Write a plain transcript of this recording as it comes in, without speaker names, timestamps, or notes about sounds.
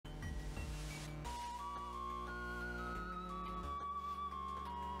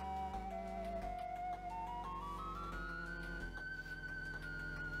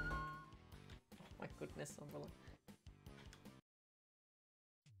hopefully.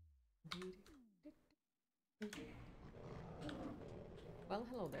 Well,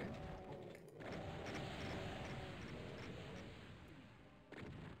 hello there.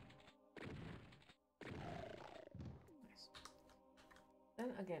 Nice. Then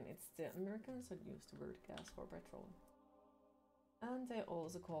again, it's the Americans that use the word gas for petrol. And they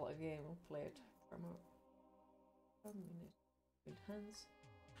also call a game played from a minute with hands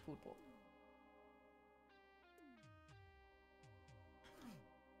football.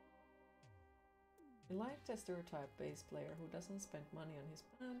 I like the stereotype bass player who doesn't spend money on his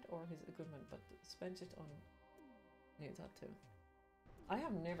band or his equipment but spends it on new tattoo. I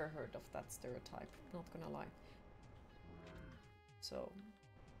have never heard of that stereotype, not gonna lie. So,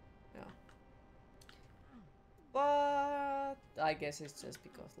 yeah. But I guess it's just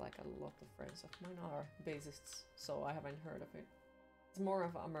because like a lot of friends of mine are bassists, so I haven't heard of it. It's more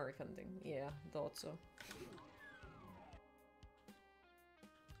of an American thing. Yeah, thought so.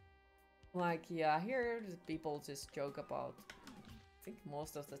 Like, yeah, I hear people just joke about, I think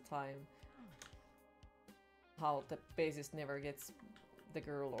most of the time, how the bassist never gets the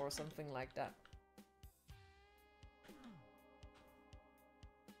girl or something like that.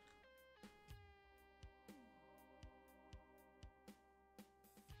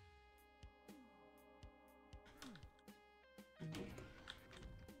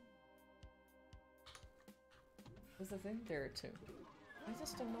 There's a thing there too. I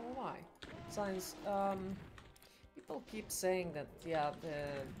just don't know why. Since people keep saying that, yeah, what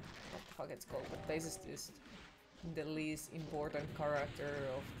the fuck it's called, the bassist is the least important character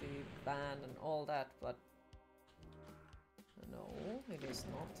of the band and all that, but no, it is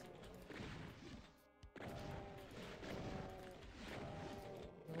not.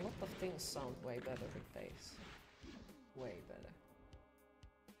 A lot of things sound way better with bass. Way better.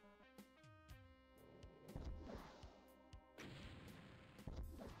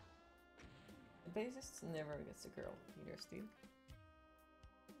 The bassist never gets a girl, Peter Steele.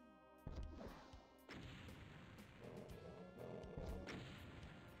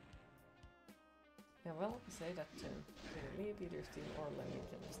 Yeah, well, say that too. Me, Peter Steele, or Lemmy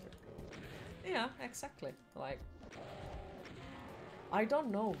Kilmister. Yeah, exactly. Like, I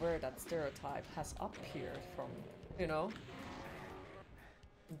don't know where that stereotype has appeared from, you know?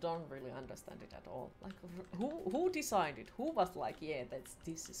 Don't really understand it at all. Like, who decided? Who was like, yeah,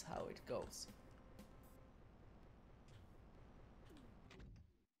 this is how it goes?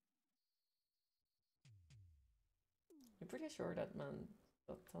 I'm pretty sure that man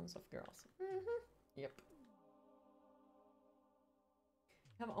got tons of girls. Yep.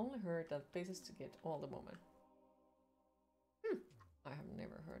 I have only heard that bassists get all the women. I have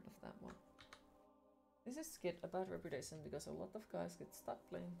never heard of that one. Bassists get a bad reputation because a lot of guys get stuck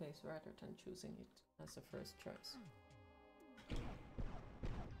playing bass rather than choosing it as a first choice.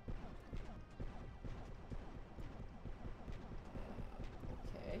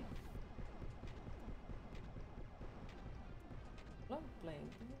 Okay. Love playing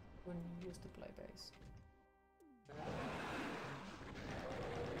when you used to play bass.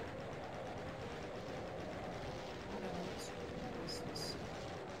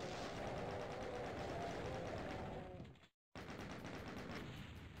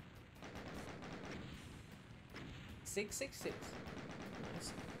 666.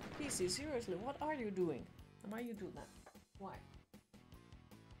 Nice. PC, seriously, what are you doing? Why you do that? Why?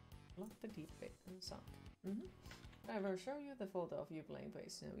 Love the deep bass and sound. I will show you the photo of you playing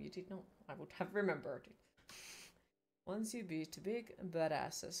bass. No, you did not. I would have remembered it. Once you beat big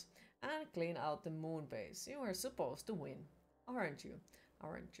badasses and clean out the moon base, you are supposed to win. Aren't you?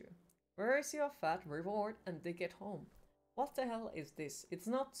 Aren't you? Where's your fat reward and ticket home? What the hell is this? It's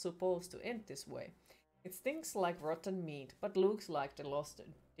not supposed to end this way. It stinks like rotten meat, but looks like the lost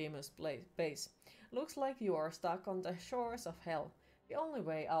demon's base. Looks like you are stuck on the shores of hell. The only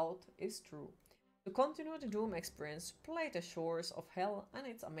way out is through. To continue the Doom experience, play The Shores of Hell and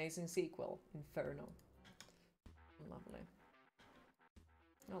its amazing sequel, Inferno. Lovely.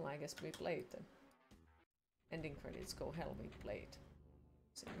 Well, I guess we played the ending credits go hell, we played.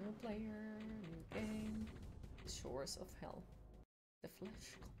 Single player, new game, The Shores of Hell. The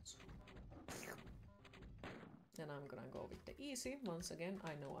Flesh console. And I'm gonna go with the easy. Once again,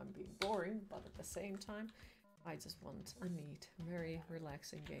 I know I'm being boring, but at the same time, I just want a neat, very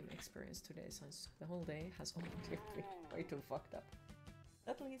relaxing game experience today, since the whole day has already been way too fucked up.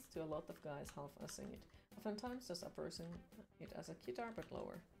 That leads to a lot of guys half-assing it. Oftentimes just approaching it as a guitar but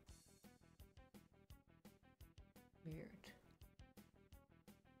lower. Weird.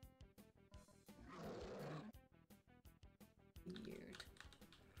 Weird.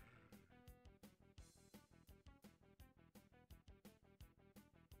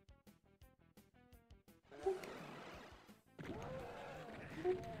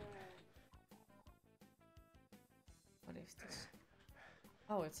 What is this?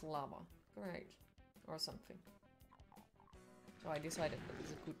 Oh, it's lava. Great. Or something. So I decided that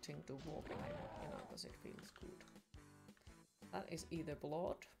it's a good thing to walk by, you know, because it feels good. That is either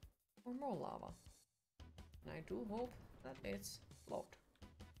blood or more lava. And I do hope that it's blood.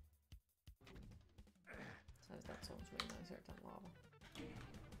 So that sounds way nicer than lava.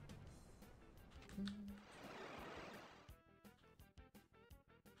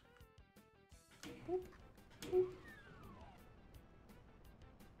 Boop. Boop.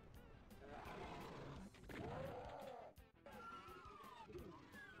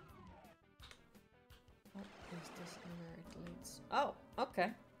 What is this and where it leads? Oh, okay.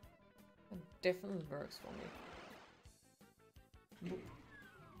 It definitely works for me. Boop.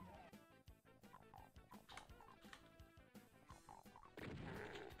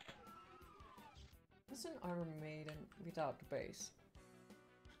 It's an Iron Maiden without the base.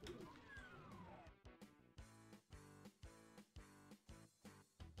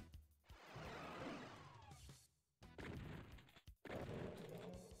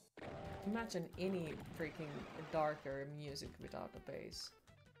 Imagine any freaking darker music without a bass.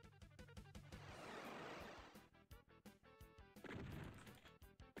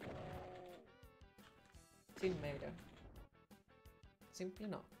 Tin Maiden. Simply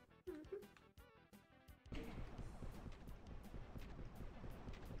not.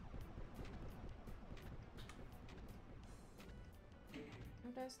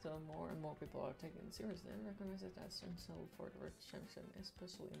 Still more and more people are taking it seriously and recognize it as essential for the redemption,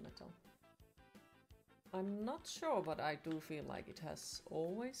 especially in metal. I'm not sure, but I do feel like it has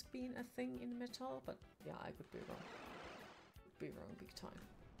always been a thing in metal, but yeah, I could be wrong. Could be wrong big time.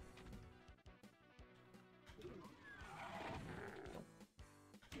 No.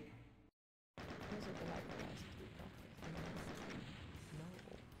 Is it the like the last week of No.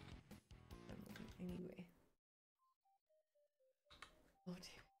 Anyway. Oh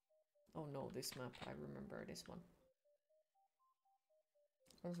dear. Oh no, this map, I remember this one.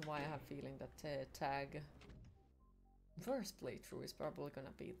 That's why I have a feeling that tag first playthrough is probably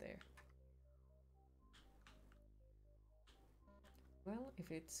gonna be there. Well, if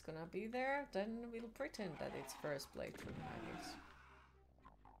it's gonna be there, then we'll pretend that it's first playthrough, I guess.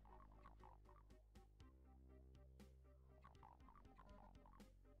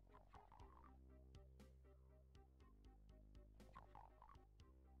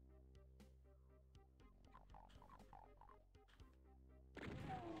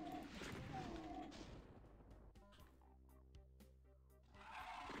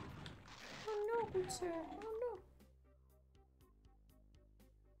 Oh no, good sir. Oh no.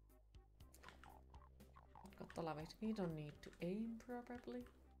 Got the love it. We don't need to aim probably.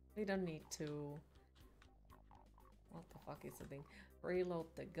 We don't need to. What the fuck is the thing? Reload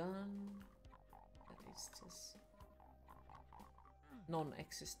the gun. That is just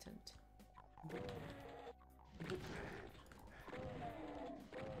non-existent.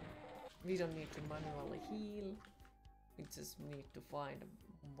 We don't need to manually heal. We just need to find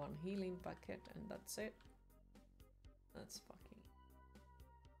one healing packet and that's it. That's fucking...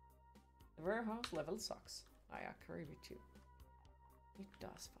 The warehouse level sucks. I agree with you. It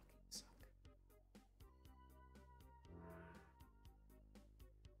does fucking suck.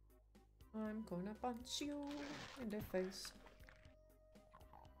 I'm gonna punch you in the face.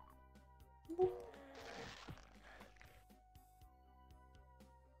 Boop.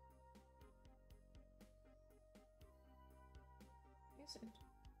 Is it?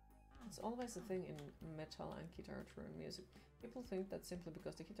 It's always a thing in metal and guitar driven music. People think that simply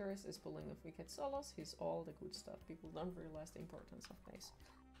because the guitarist is pulling off wicked solos, he's all the good stuff. People don't realize the importance of bass.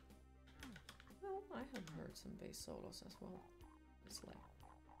 Well, I have heard some bass solos as well. It's like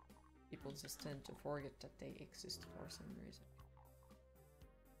people just tend to forget that they exist for some reason.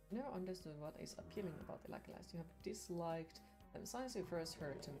 Never understood what is appealing about the Lucky Last. You have disliked them since you first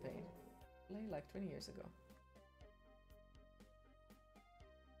heard them play like 20 years ago.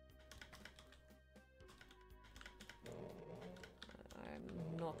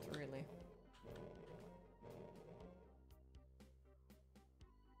 I'm not really.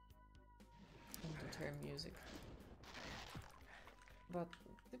 Into term music. But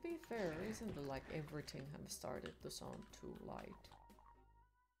to be fair, isn't it like everything have started to sound too light?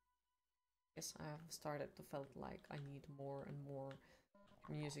 Yes, I have started to felt like I need more and more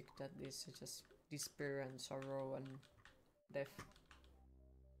music that is just despair and sorrow and death.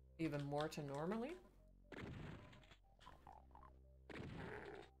 Even more than normally.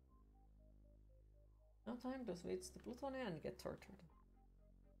 No time to switch to Plutonia and get tortured.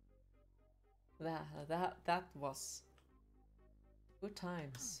 That was Good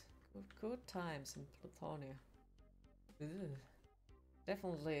times. Good times in Plutonia. Ugh.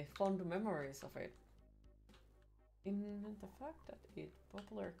 Definitely fond memories of it. In the fact that in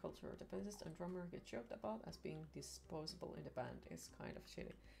popular culture, the bassist and drummer get joked about as being disposable in the band is kind of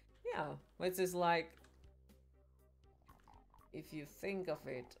shitty. Yeah, which is like, if you think of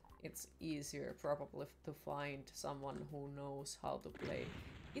it, it's easier probably to find someone who knows how to play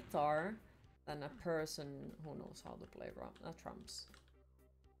guitar than a person who knows how to play drums.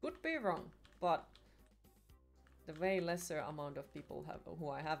 Could be wrong, but the way lesser amount of people who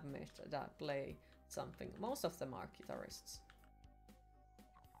I have met that play something, most of them are guitarists.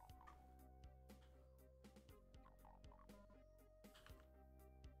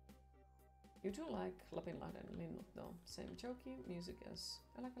 You do like Lapinlahden and Linnut though. Same jokey music as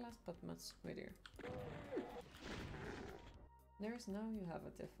Eläkeläiset, but much wittier. There's now you have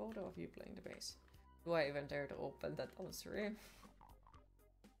the photo of you playing the bass. Do I even dare to open that on stream?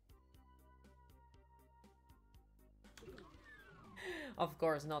 Of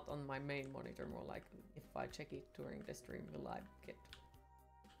course not on my main monitor, more like if I check it during the stream, will I get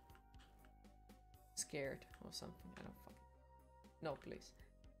scared or something? I don't fucking... No, please.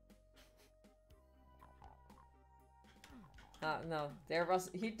 No, there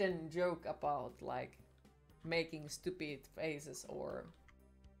was a hidden joke about like making stupid faces or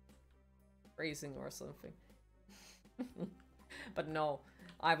phrasing or something. But no,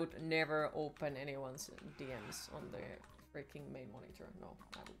 I would never open anyone's DMs on the freaking main monitor. No,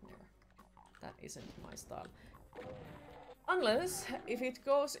 I would never. That isn't my style. Unless if it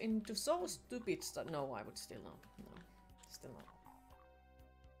goes into so stupid stuff. No, I would still not. No, still not.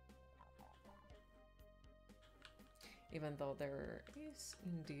 Even though there is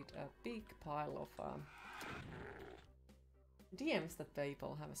indeed a big pile of DMs that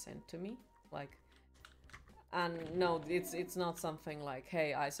people have sent to me, like, and no, it's not something like,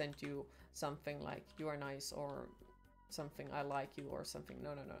 hey, I sent you something like you are nice or something I like you or something.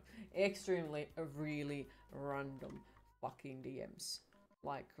 No, no, no. Extremely, really random fucking DMs,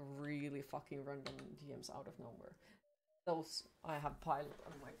 like really fucking random DMs out of nowhere. Those I have piled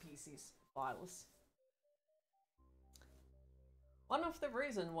on my PC's files. One of the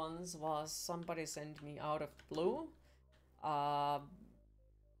recent ones was somebody sent me out of blue.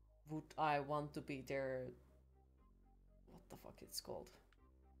 Would I want to be their... What the fuck it's called?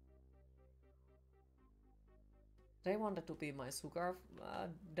 They wanted to be my sugar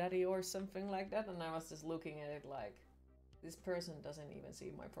daddy or something like that, and I was just looking at it like, this person doesn't even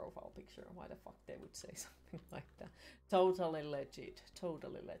see my profile picture. Why the fuck they would say something like that? Totally legit.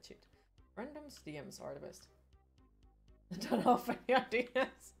 Totally legit. Random DMs are the best. Don't open your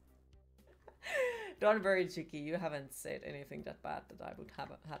DMs. Don't worry, Chicky, you haven't said anything that bad that I would have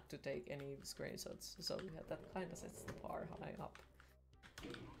had to take any screenshots. So yeah, that kind of sets the bar high up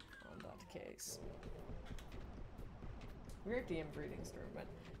on that case. Weird DM breeding stream, but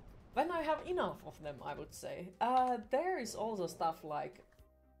when I have enough of them, I would say. There is also stuff like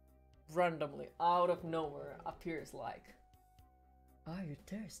randomly, out of nowhere, appears like, are you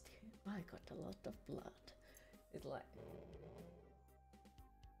thirsty? I got a lot of blood. It's like...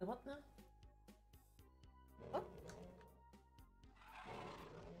 What now? What?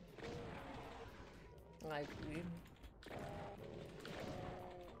 Like, you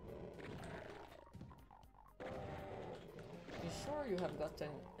sure you have gotten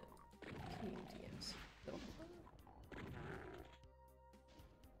clean DMs? So.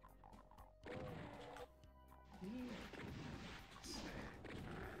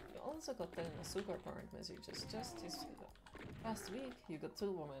 You also got a super current messages just this past week. You got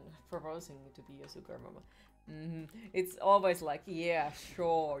 2 women proposing to be a sugar mama. It's always like, yeah,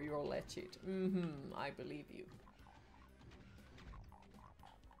 sure, you're legit. I believe you.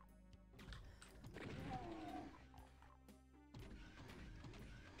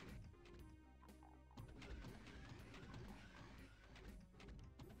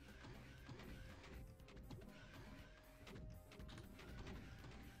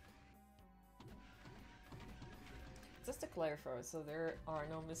 Just to clarify, so there are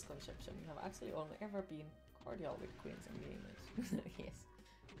no misconceptions. You have actually only ever been cordial with queens and demons. Yes.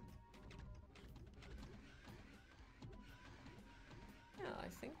 Yeah, I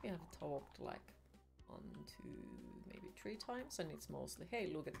think we have talked like 1, 2, maybe 3 times, and it's mostly, hey,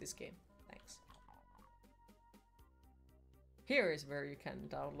 look at this game. Thanks. Here is where you can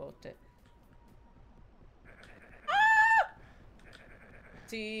download the...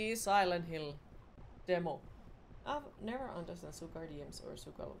 See, Silent Hill demo. I've never understood sugar DMs or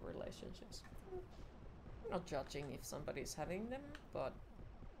sugar relationships. I'm not judging if somebody's having them, but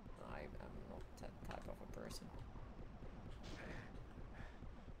I am not that type of a person.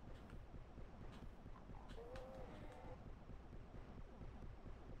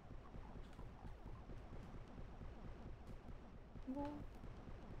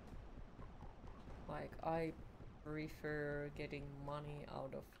 Like, I prefer getting money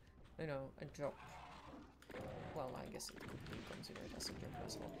out of, you know, a job. Well, I guess it could be considered as a job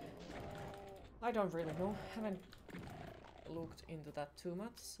as well. I don't really know. Haven't looked into that too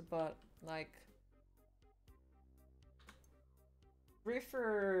much, but like,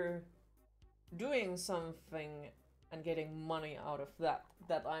 prefer doing something and getting money out of that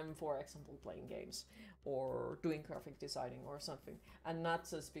I'm, for example, playing games or doing graphic designing or something, and not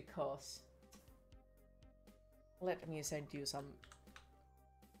just because let me send you some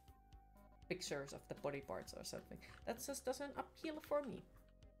pictures of the body parts or something. That just doesn't appeal for me.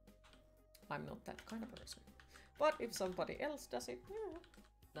 I'm not that kind of person. But if somebody else does it, yeah,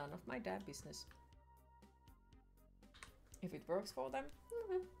 none of my damn business. If it works for them,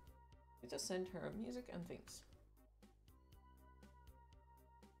 you just send her music and things.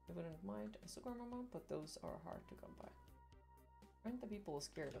 I wouldn't mind a sugar mama, but those are hard to come by. Aren't the people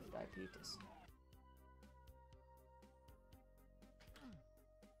scared of diabetes?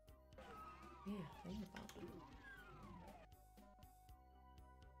 Yeah, think about it.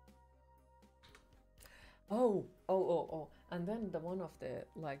 Oh. And then the one of the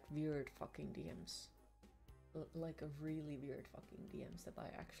like weird fucking DMs. Like a really weird fucking DMs that I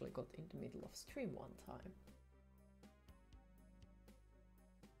actually got in the middle of stream one time.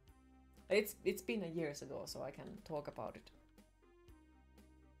 It's been a years ago, so I can talk about it.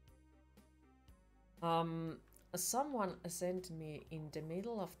 Someone sent me in the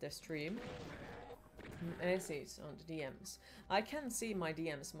middle of the stream message on the DMs. I can see my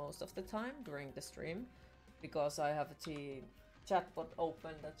DMs most of the time during the stream because I have the chatbot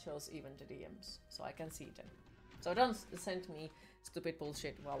open that shows even the DMs, so I can see them. So don't send me stupid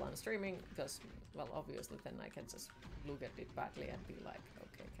bullshit while I'm streaming, because, well, obviously then I can just look at it badly and be like,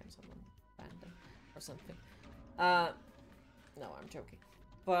 okay, can someone ban them or something. No, I'm joking.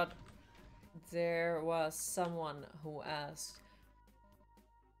 But there was someone who asked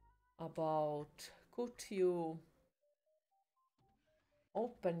about, could you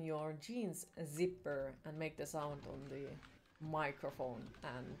open your jeans zipper and make the sound on the microphone,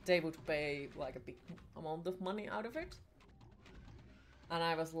 and they would pay like a big amount of money out of it. And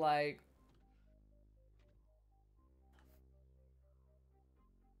I was like,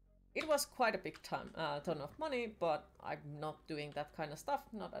 it was quite a big ton of money, but I'm not doing that kind of stuff,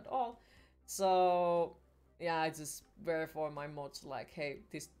 not at all. So yeah, I just verify my mods like, hey,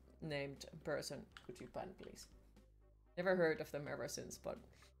 this named person, could you ban please? Never heard of them ever since, but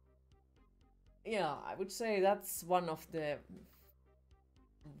yeah, I would say that's one of the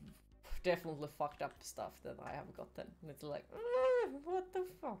definitely fucked up stuff that I have gotten. It's like, what the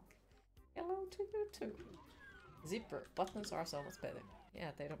fuck? Hello to you too. Zipper. Buttons are so much better.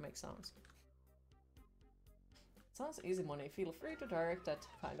 Yeah, they don't make sounds. Sounds easy money. Feel free to direct that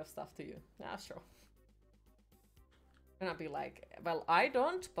kind of stuff to you. Yeah, sure. And I'll be like, well, I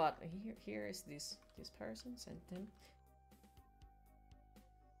don't, but here is this person sent them.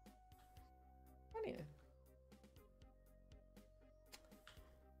 Anyway.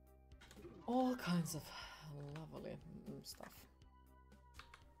 All kinds of lovely stuff.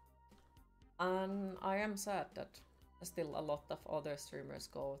 And I am sad that still a lot of other streamers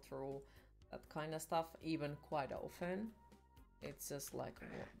go through that kind of stuff, even quite often. It's just like,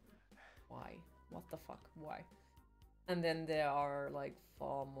 why? What the fuck? Why? And then there are like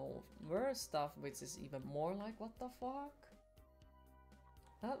far more worse stuff, which is even more like, what the fuck?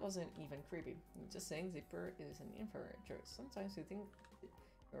 That wasn't even creepy. Just saying zipper is an infrared choice. Sometimes you think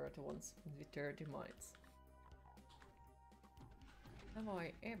you're at once with dirty minds. Have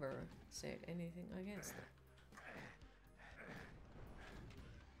I ever said anything against it?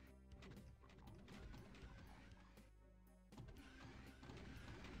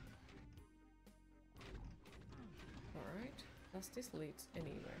 Alright, does this lead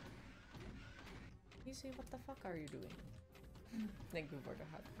anywhere? Easy, what the fuck are you doing? Thank you for the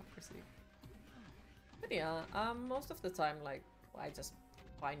hug, appreciate. But yeah, most of the time, like, I just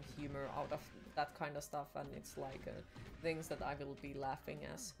find humor out of that kind of stuff, and it's like things that I will be laughing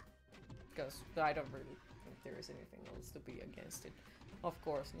as, because I don't really think there is anything else to be against it. Of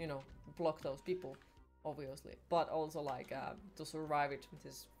course, you know, block those people, obviously, but also like to survive it,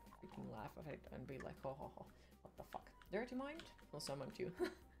 just freaking laugh at it and be like, ho ho ho, what the fuck? Dirty mind? I'll summon you.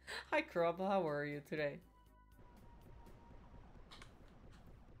 Hi Krob, how are you today?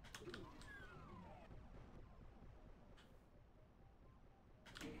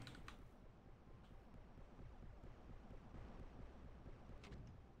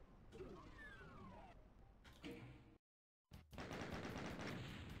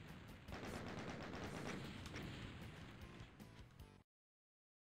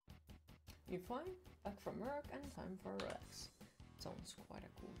 You fine? Back from work and time for relax. Sounds quite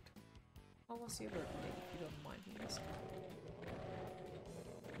a good. How was your birthday, if you don't mind me asking?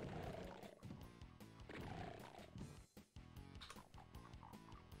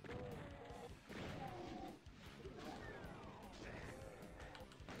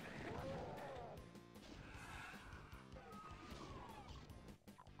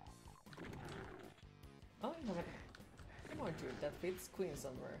 Oh, you have a... Come on, dude, that fits Queen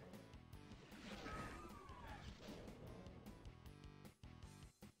somewhere.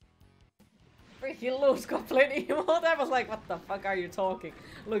 Freaking loose goblin emote. I was like, what the fuck are you talking?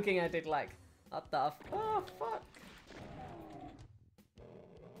 Looking at it like, what the oh fuck.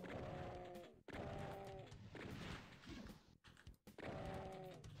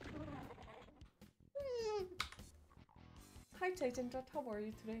 Hi Titan., how are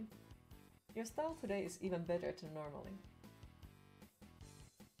you today? Your style today is even better than normally.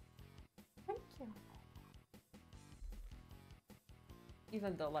 Thank you.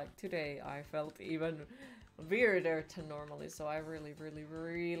 Even though like today I felt even weirder than normally, so I really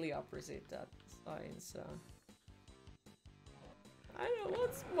appreciate that signs. I don't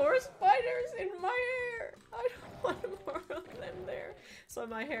want more spiders in my hair! I don't want more of them there. So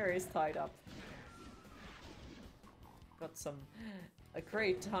my hair is tied up. Got some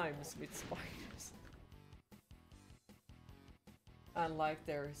great times with spiders. And like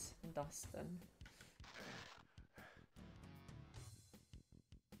there's dust and...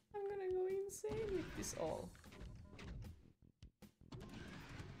 I'm gonna go insane with this all.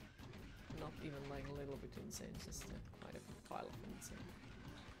 Not even like a little bit insane, just quite a big pile of insane.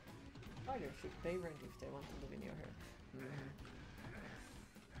 Spiders should pay rent if they want to live in your hair.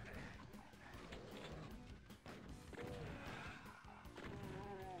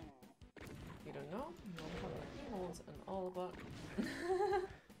 You don't know? You don't have animals and all about.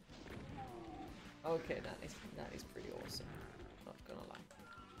 Okay, that is pretty awesome. Not gonna lie.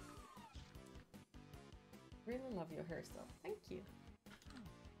 Really love your hairstyle. Thank you.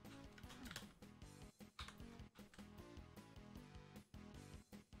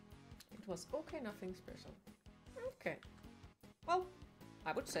 It was okay, nothing special. Okay. Well,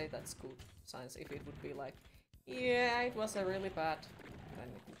 I would say that's good signs. If it would be like, yeah, it was a really bad,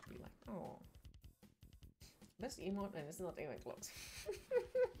 then it would be like, oh. Best emote, and it's not even close.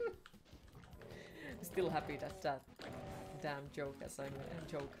 Still happy that that damn joke as I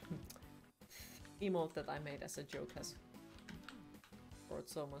joke emote that I made as a joke has brought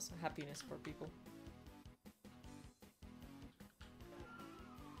so much happiness for people.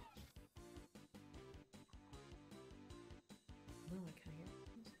 No, I can't hear.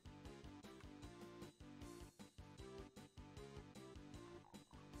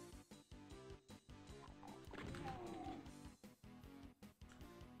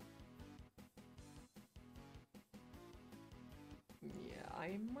 Yeah,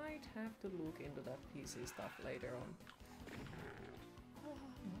 I might have to look into that PC stuff later on. Oh,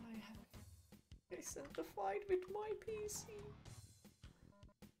 I have listened to fight with my PC.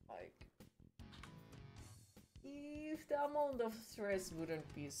 Like, if the amount of stress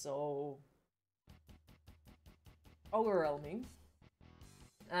wouldn't be so overwhelming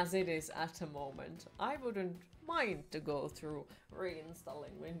as it is at the moment, I wouldn't mind to go through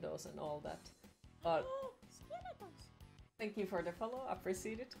reinstalling Windows and all that. But thank you for the follow,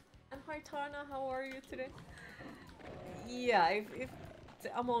 appreciate it. And hi Tana, how are you today? Yeah, if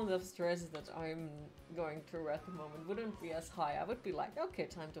the amount of stress that I'm going through at the moment wouldn't be as high, I would be like, okay,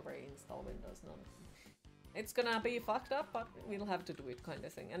 time to reinstall Windows. No, it's gonna be fucked up, but we'll have to do it kind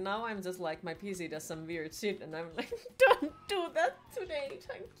of thing. And now I'm just like, my PC does some weird shit and I'm like, don't do that today,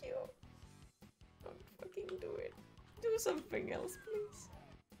 thank you. Don't fucking do it. Do something else, please.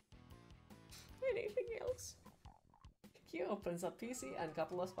 Anything else. Q opens up PC and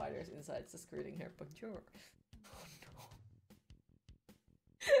couple of spiders inside the screening here. Bonjour. Oh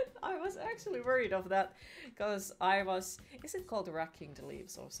no. I was actually worried of that because I was... Is it called racking the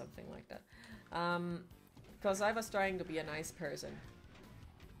leaves or something like that? Because I was trying to be a nice person.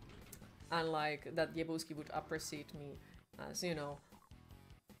 And like that Yebuski would appreciate me as, you know...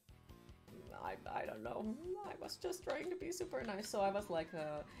 I don't know. I was just trying to be super nice. So I was like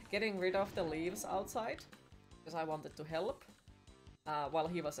getting rid of the leaves outside. Because I wanted to help while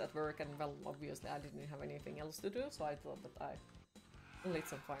he was at work, and well, obviously I didn't have anything else to do, so I thought that I lit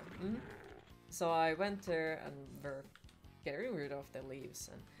some fire. So I went there and were getting rid of the leaves,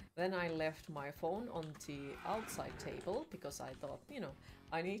 and then I left my phone on the outside table because I thought, you know,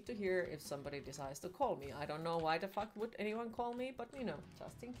 I need to hear if somebody decides to call me. I don't know why the fuck would anyone call me, but you know,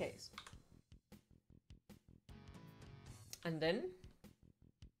 just in case. And then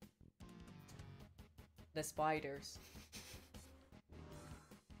The spiders.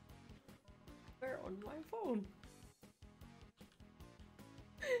 They're on my phone.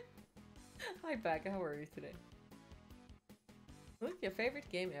 Hi Bag, how are you today? What's your favorite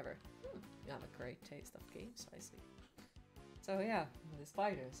game ever? You have a great taste of games, I see. So yeah, the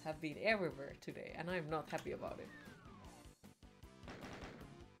spiders have been everywhere today, and I'm not happy about it.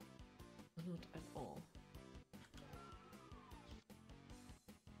 Not at all.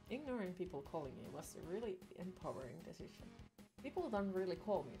 Ignoring people calling me was a really empowering decision. People don't really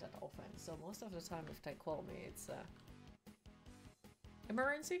call me that often, so most of the time if they call me it's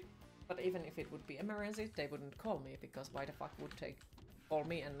emergency. But even if it would be emergency, they wouldn't call me, because why the fuck would they call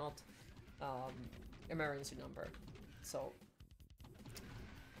me and not emergency number? So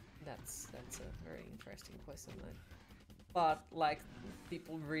that's a very interesting question. But like,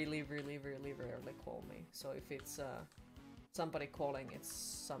 people really rarely call me. So if it's somebody calling, it's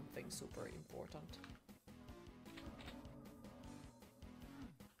something super important.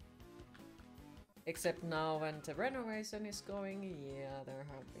 Except now when the renovation is going, yeah, there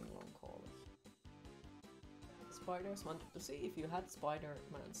have been long calls. The spiders wanted to see if you had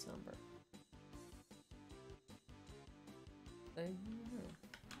Spider-Man's number.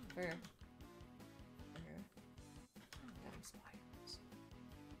 Fair. Damn spiders.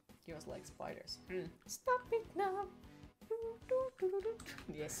 He was like spiders. Stop it now!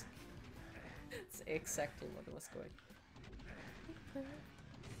 Yes. That's exactly what was going.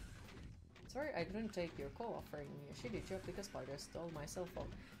 Sorry, I couldn't take your call offering me a shitty job because spiders stole my cell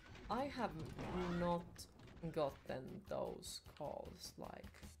phone. I have not gotten those calls,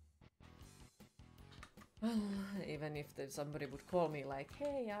 like... even if somebody would call me like,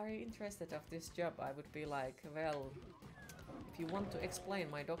 hey, are you interested of this job? I would be like, well, if you want to explain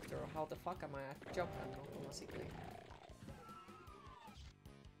my doctor, how the fuck am I at job and not on a sick leave?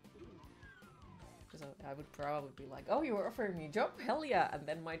 Because I would probably be like, oh, you're offering me a job? Hell yeah! And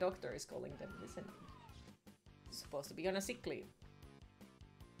then my doctor is calling them, listen, you're supposed to be on a sick leave.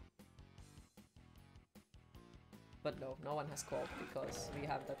 But no, no one has called, because we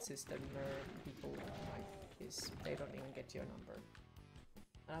have that system where people they don't even get your number.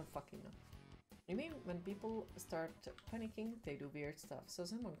 And I'm fucking up. You mean when people start panicking, they do weird stuff. So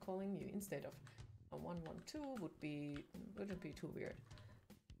someone calling you instead of a 112 wouldn't be too weird.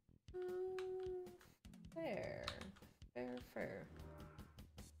 Fair. I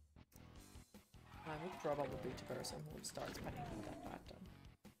would probably be the person who starts panicking that bad.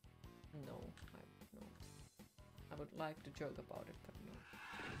 No, I would not. I would like to joke about it, but no.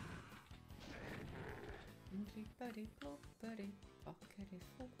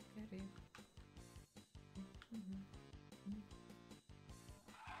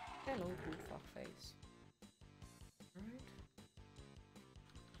 Hello, good fuck face. Alright.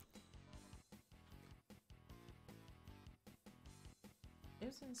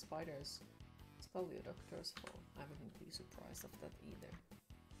 Using spiders stole your doctor's phone. I wouldn't be surprised of that either.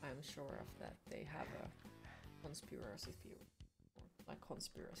 I'm sure of that. They have a conspiracy theory, or like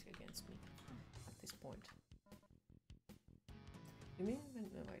conspiracy against me at this point. You mean when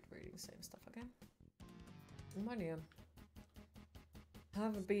wait, reading the same stuff again? Money.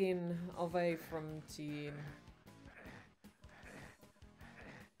 Have been away from the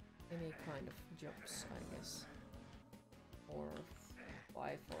any kind of jobs, I guess, for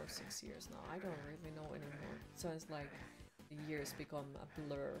 5 or 6 years now. I don't really know anymore. So it's like the years become a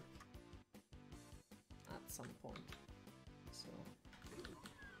blur at some point. So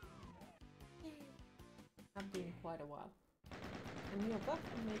have been quite a while. And you're back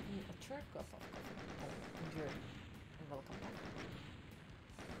from making a jerk off of coffee. Enjoy and welcome back.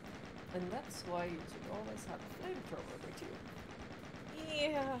 And that's why you should always have a flamethrower with you.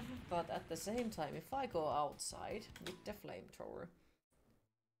 Yeah, but at the same time, if I go outside with the flamethrower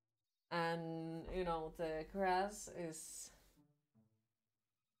and, you know, the grass is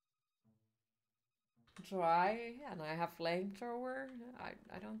dry and I have flamethrower,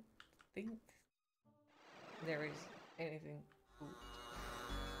 I don't think there is anything to